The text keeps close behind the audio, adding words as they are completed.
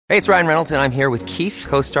Hey, it's Ryan Reynolds, and I'm here with Keith,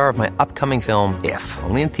 co-star of my upcoming film, If,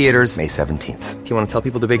 only in theaters May 17th. Do you want to tell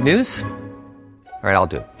people the big news? All right, I'll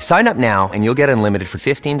do it. Sign up now and you'll get unlimited for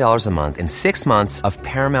 $15 a month and 6 months of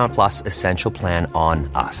Paramount Plus Essential Plan on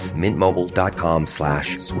us.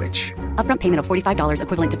 MintMobile.com/switch. Upfront payment of $45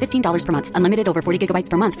 equivalent to $15 per month. Unlimited over 40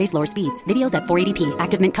 gigabytes per month. Face lower speeds. Videos at 480p.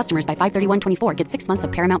 Active Mint customers by 531.24 get 6 months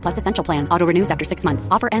of Paramount Plus Essential Plan. Auto renews after 6 months.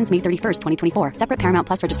 Offer ends May 31st, 2024. Separate Paramount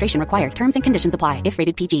Plus registration required. Terms and conditions apply if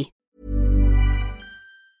rated PG.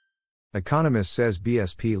 Economist says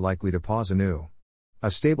BSP likely to pause anew. A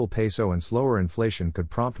stable peso and slower inflation could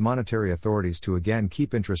prompt monetary authorities to again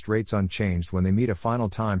keep interest rates unchanged when they meet a final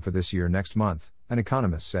time for this year next month, an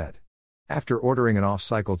economist said. After ordering an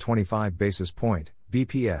off-cycle 25 basis point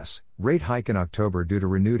 (BPS) rate hike in October due to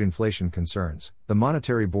renewed inflation concerns, the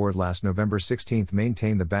Monetary Board last November 16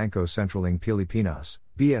 maintained the Bangko Sentral ng Pilipinas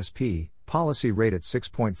 (BSP) policy rate at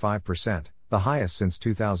 6.5%, the highest since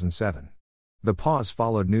 2007. The pause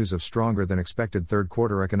followed news of stronger than expected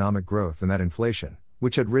third-quarter economic growth and that inflation,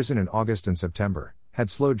 which had risen in August and September, had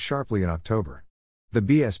slowed sharply in October. The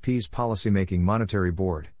BSP's policymaking Monetary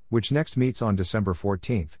Board, which next meets on December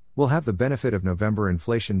 14, will have the benefit of November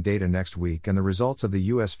inflation data next week and the results of the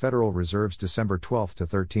U.S. Federal Reserve's December 12 to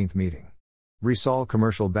 13 meeting. Risol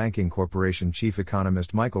Commercial Banking Corporation chief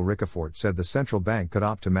economist Michael Ricafort said the central bank could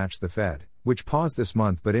opt to match the Fed, which paused this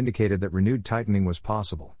month but indicated that renewed tightening was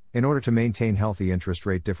possible, in order to maintain healthy interest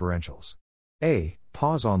rate differentials. A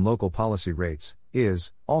pause on local policy rates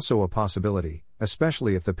is also a possibility,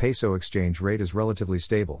 especially if the peso exchange rate is relatively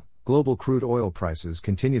stable, global crude oil prices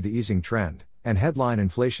continue the easing trend, and headline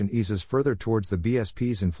inflation eases further towards the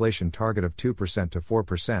BSP's inflation target of 2% to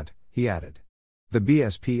 4%, he added. The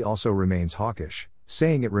BSP also remains hawkish,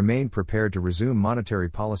 saying it remained prepared to resume monetary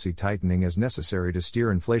policy tightening as necessary to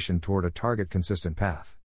steer inflation toward a target-consistent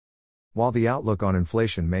path. While the outlook on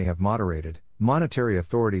inflation may have moderated, monetary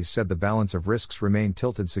authorities said the balance of risks remained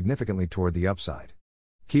tilted significantly toward the upside.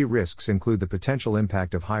 Key risks include the potential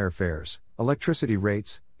impact of higher fares, electricity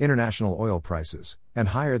rates, international oil prices, and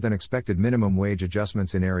higher than expected minimum wage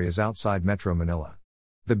adjustments in areas outside Metro Manila.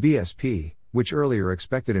 The BSP, which earlier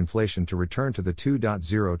expected inflation to return to the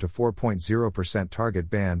 2.0 to 4.0% target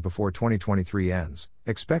band before 2023 ends,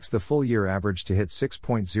 expects the full-year average to hit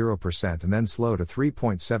 6.0% and then slow to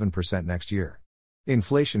 3.7% next year.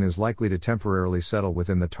 Inflation is likely to temporarily settle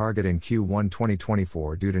within the target in Q1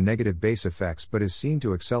 2024 due to negative base effects but is seen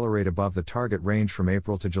to accelerate above the target range from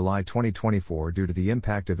April to July 2024 due to the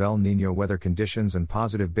impact of El Niño weather conditions and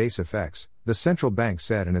positive base effects, the central bank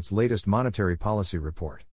said in its latest monetary policy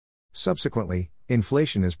report. Subsequently,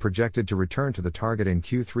 inflation is projected to return to the target in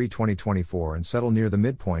Q3 2024 and settle near the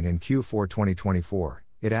midpoint in Q4 2024,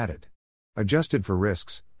 it added. Adjusted for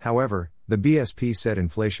risks, however, the BSP said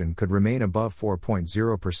inflation could remain above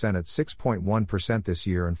 4.0% at 6.1% this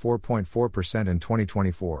year and 4.4% in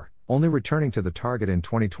 2024, only returning to the target in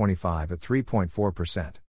 2025 at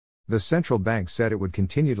 3.4%. The central bank said it would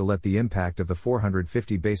continue to let the impact of the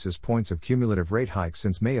 450 basis points of cumulative rate hikes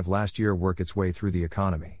since May of last year work its way through the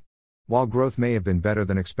economy. While growth may have been better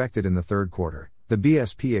than expected in the third quarter, the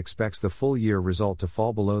BSP expects the full-year result to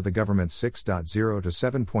fall below the government's 6.0 to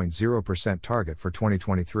 7.0% target for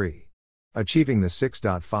 2023. Achieving the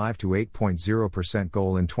 6.5 to 8.0%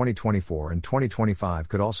 goal in 2024 and 2025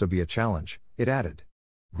 could also be a challenge, it added.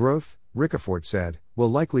 Growth, Ricafort said, will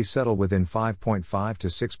likely settle within 5.5 to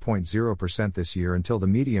 6.0% this year until the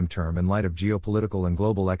medium term in light of geopolitical and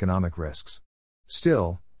global economic risks.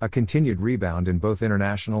 Still, a continued rebound in both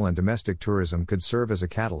international and domestic tourism could serve as a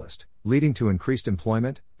catalyst, leading to increased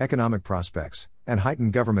employment, economic prospects, and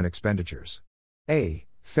heightened government expenditures. A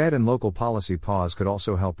Fed and local policy pause could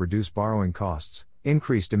also help reduce borrowing costs,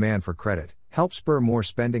 increase demand for credit, help spur more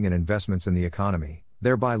spending and investments in the economy,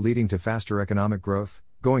 thereby leading to faster economic growth,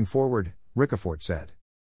 going forward, Ricafort said.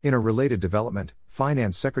 In a related development,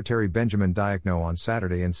 Finance Secretary Benjamin Diokno on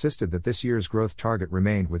Saturday insisted that this year's growth target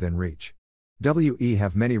remained within reach. We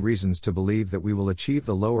have many reasons to believe that we will achieve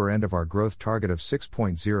the lower end of our growth target of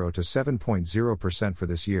 6.0 to 7.0% for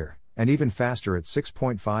this year, and even faster at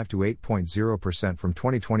 6.5 to 8.0% from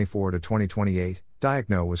 2024 to 2028,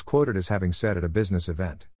 Diokno was quoted as having said at a business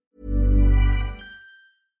event.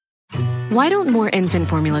 Why don't more infant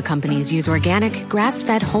formula companies use organic,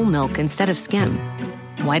 grass-fed whole milk instead of skim?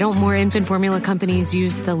 Why don't more infant formula companies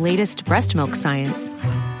use the latest breast milk science?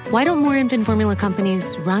 Why don't more infant formula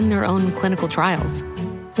companies run their own clinical trials?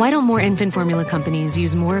 Why don't more infant formula companies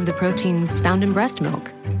use more of the proteins found in breast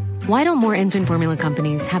milk? Why don't more infant formula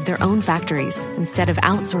companies have their own factories instead of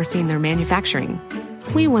outsourcing their manufacturing?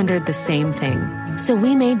 We wondered the same thing. So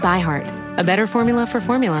we made ByHeart, a better formula for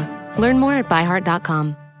formula. Learn more at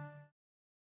byheart.com.